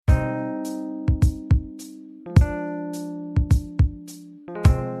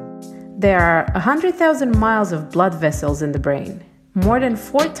There are 100,000 miles of blood vessels in the brain, more than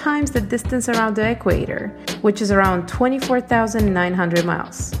 4 times the distance around the equator, which is around 24,900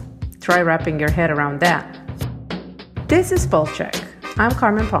 miles. Try wrapping your head around that. This is Pulse Check. I'm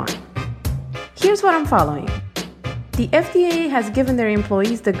Carmen Paun. Here's what I'm following. The FDA has given their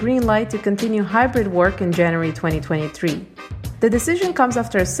employees the green light to continue hybrid work in January 2023. The decision comes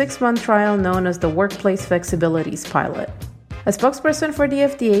after a 6-month trial known as the Workplace Flexibilities Pilot. A spokesperson for the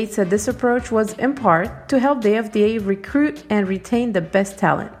FDA said this approach was in part to help the FDA recruit and retain the best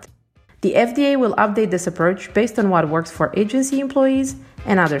talent. The FDA will update this approach based on what works for agency employees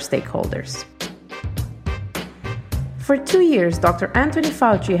and other stakeholders. For 2 years, Dr. Anthony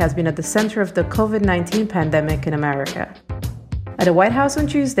Fauci has been at the center of the COVID-19 pandemic in America. At the White House on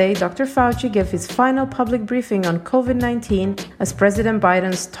Tuesday, Dr. Fauci gave his final public briefing on COVID-19 as President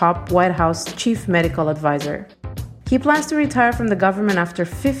Biden's top White House chief medical advisor. He plans to retire from the government after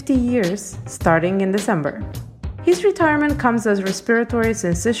 50 years, starting in December. His retirement comes as respiratory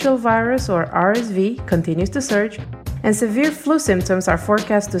syncytial virus, or RSV, continues to surge, and severe flu symptoms are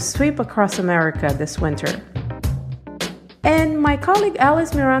forecast to sweep across America this winter. And my colleague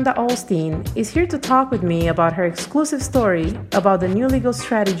Alice Miranda Ollstein is here to talk with me about her exclusive story about the new legal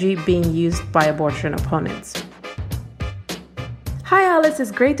strategy being used by abortion opponents. Hi Alice,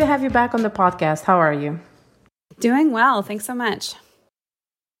 it's great to have you back on the podcast. How are you? Doing well, thanks so much.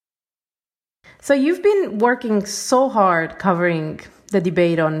 So you've been working so hard covering the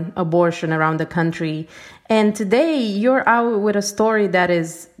debate on abortion around the country. And today you're out with a story that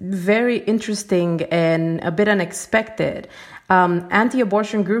is very interesting and a bit unexpected.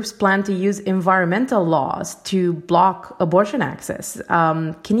 Anti-abortion groups plan to use environmental laws to block abortion access.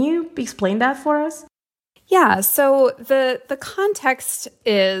 Can you explain that for us? Yeah, so the context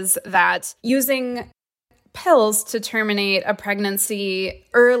is that using pills to terminate a pregnancy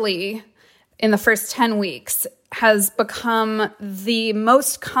early in the first 10 weeks has become the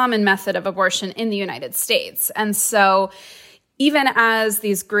most common method of abortion in the United States. And so even as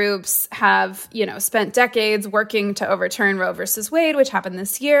these groups have, spent decades working to overturn Roe versus Wade, which happened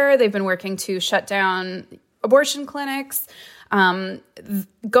this year, they've been working to shut down abortion clinics,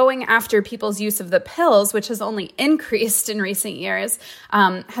 going after people's use of the pills, which has only increased in recent years,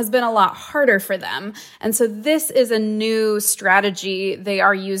 has been a lot harder for them. And so this is a new strategy they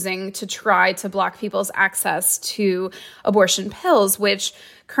are using to try to block people's access to abortion pills, which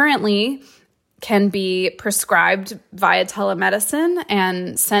currently can be prescribed via telemedicine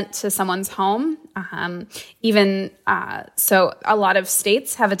and sent to someone's home. So a lot of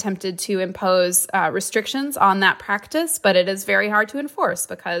states have attempted to impose restrictions on that practice, but it is very hard to enforce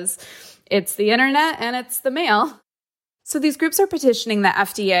because it's the internet and it's the mail. So these groups are petitioning the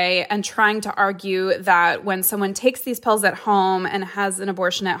FDA and trying to argue that when someone takes these pills at home and has an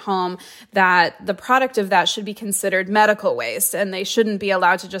abortion at home, that the product of that should be considered medical waste and they shouldn't be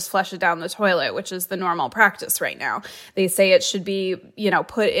allowed to just flush it down the toilet, which is the normal practice right now. They say it should be,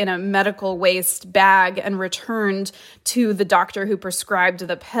 put in a medical waste bag and returned to the doctor who prescribed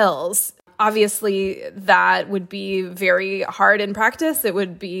the pills. Obviously, that would be very hard in practice. It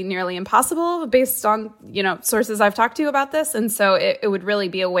would be nearly impossible based on, sources I've talked to about this. And so it would really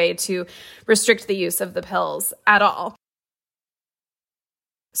be a way to restrict the use of the pills at all.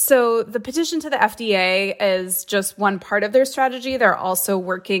 So the petition to the FDA is just one part of their strategy. They're also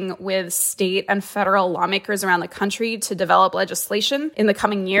working with state and federal lawmakers around the country to develop legislation in the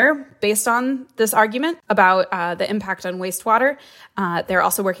coming year based on this argument about the impact on wastewater. They're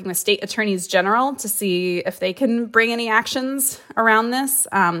also working with state attorneys general to see if they can bring any actions around this.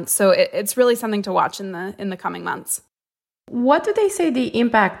 So it's really something to watch in the coming months. What do they say the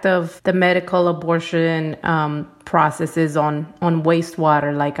impact of the medical abortion process is on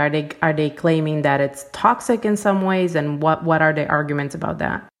wastewater? Like, are they claiming that it's toxic in some ways, and what are the arguments about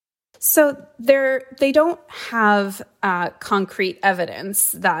that? So they don't have concrete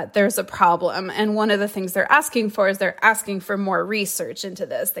evidence that there's a problem, and one of the things they're asking for is they're asking for more research into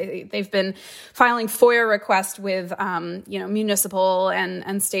this. They've been filing FOIA requests with municipal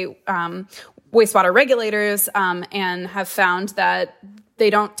and state wastewater regulators, and have found that they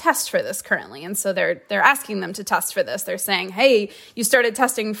don't test for this currently. And so they're asking them to test for this. They're saying, hey, you started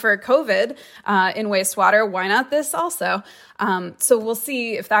testing for COVID in wastewater. Why not this also? So we'll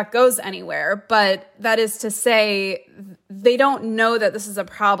see if that goes anywhere. But that is to say, they don't know that this is a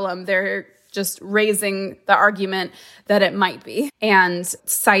problem. They're just raising the argument that it might be and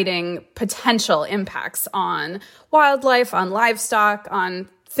citing potential impacts on wildlife, on livestock, on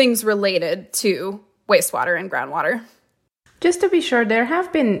things related to wastewater and groundwater. Just to be sure, there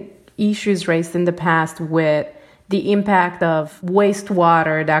have been issues raised in the past with the impact of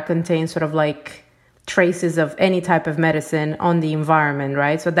wastewater that contains sort of like traces of any type of medicine on the environment,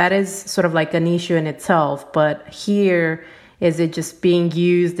 right? So that is sort of like an issue in itself. But here, is it just being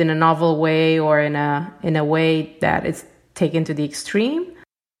used in a novel way or in a way that is taken to the extreme?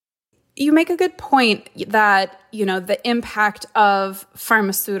 You make a good point that, the impact of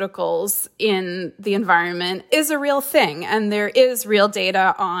pharmaceuticals in the environment is a real thing, and there is real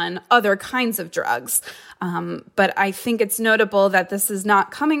data on other kinds of drugs. But I think it's notable that this is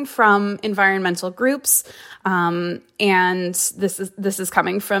not coming from environmental groups, and this is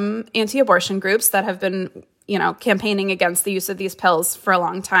coming from anti-abortion groups that have been campaigning against the use of these pills for a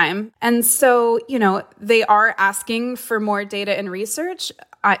long time. And so, they are asking for more data and research.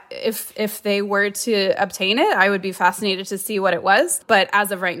 If they were to obtain it, I would be fascinated to see what it was. But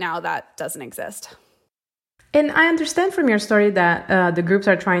as of right now, that doesn't exist. And I understand from your story that the groups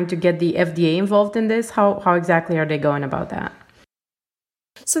are trying to get the FDA involved in this. How exactly are they going about that?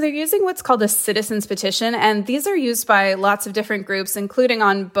 So they're using what's called a citizens petition, and these are used by lots of different groups, including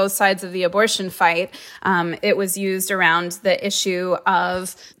on both sides of the abortion fight. It was used around the issue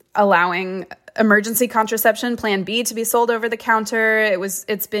of allowing emergency contraception, Plan B, to be sold over the counter.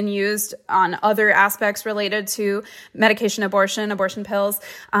 It's been used on other aspects related to medication abortion pills.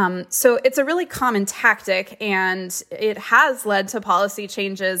 So it's a really common tactic, and it has led to policy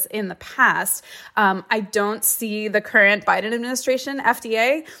changes in the past. I don't see the current Biden administration,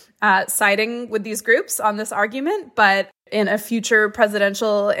 FDA, siding with these groups on this argument, but in a future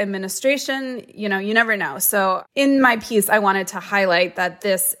presidential administration, you never know. So in my piece, I wanted to highlight that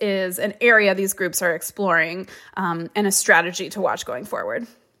this is an area these groups are exploring, and a strategy to watch going forward.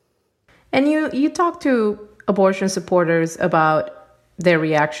 And you talked to abortion supporters about their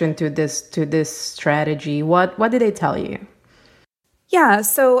reaction to this strategy. What did they tell you? Yeah,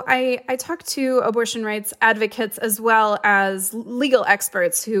 so I talked to abortion rights advocates as well as legal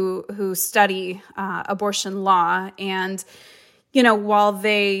experts who study abortion law. And, while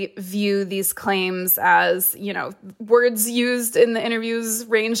they view these claims as, words used in the interviews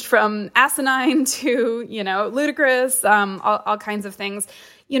ranged from asinine to, ludicrous, all kinds of things,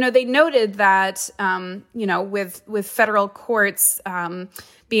 they noted that, with federal courts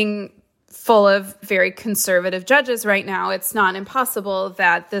being full of very conservative judges right now, it's not impossible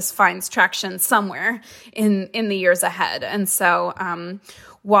that this finds traction somewhere in the years ahead. And so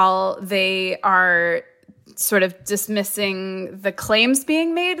while they are sort of dismissing the claims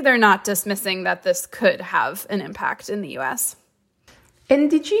being made, they're not dismissing that this could have an impact in the U.S. And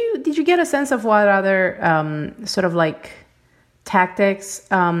did you get a sense of what other sort of like tactics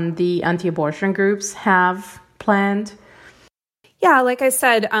the anti-abortion groups have planned? Yeah, like I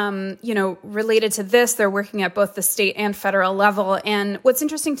said, related to this, they're working at both the state and federal level. And what's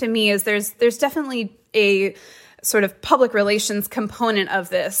interesting to me is there's definitely a sort of public relations component of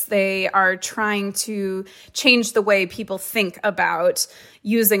this. They are trying to change the way people think about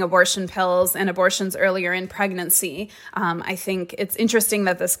using abortion pills and abortions earlier in pregnancy. I think it's interesting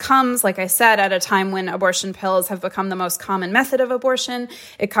that this comes, like I said, at a time when abortion pills have become the most common method of abortion.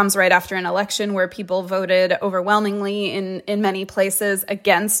 It comes right after an election where people voted overwhelmingly in many places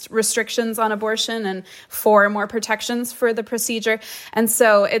against restrictions on abortion and for more protections for the procedure. And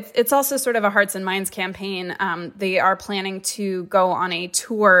so it's also sort of a hearts and minds campaign. They are planning to go on a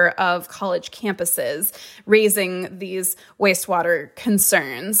tour of college campuses, raising these wastewater concerns,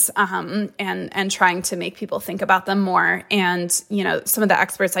 and trying to make people think about them more. And, some of the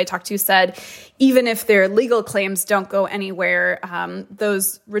experts I talked to said, even if their legal claims don't go anywhere,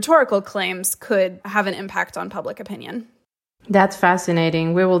 those rhetorical claims could have an impact on public opinion. That's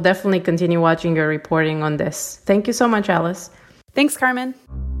fascinating. We will definitely continue watching your reporting on this. Thank you so much, Alice. Thanks, Carmen.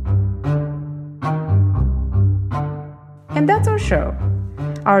 And that's our show.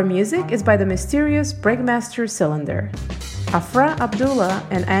 Our music is by the mysterious Breakmaster Cylinder. Afra Abdullah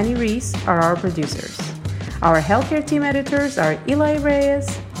and Annie Reese are our producers. Our healthcare team editors are Eli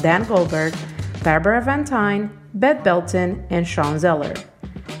Reyes, Dan Goldberg, Barbara Van Tyne, Beth Belton, and Sean Zeller.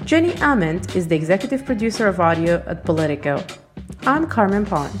 Jenny Ament is the executive producer of audio at Politico. I'm Carmen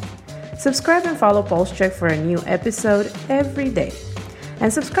Paun. Subscribe and follow Pulse Check for a new episode every day.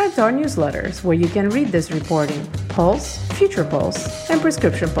 And subscribe to our newsletters where you can read this reporting, Pulse, Future Pulse, and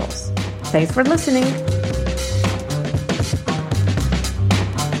Prescription Pulse. Thanks for listening.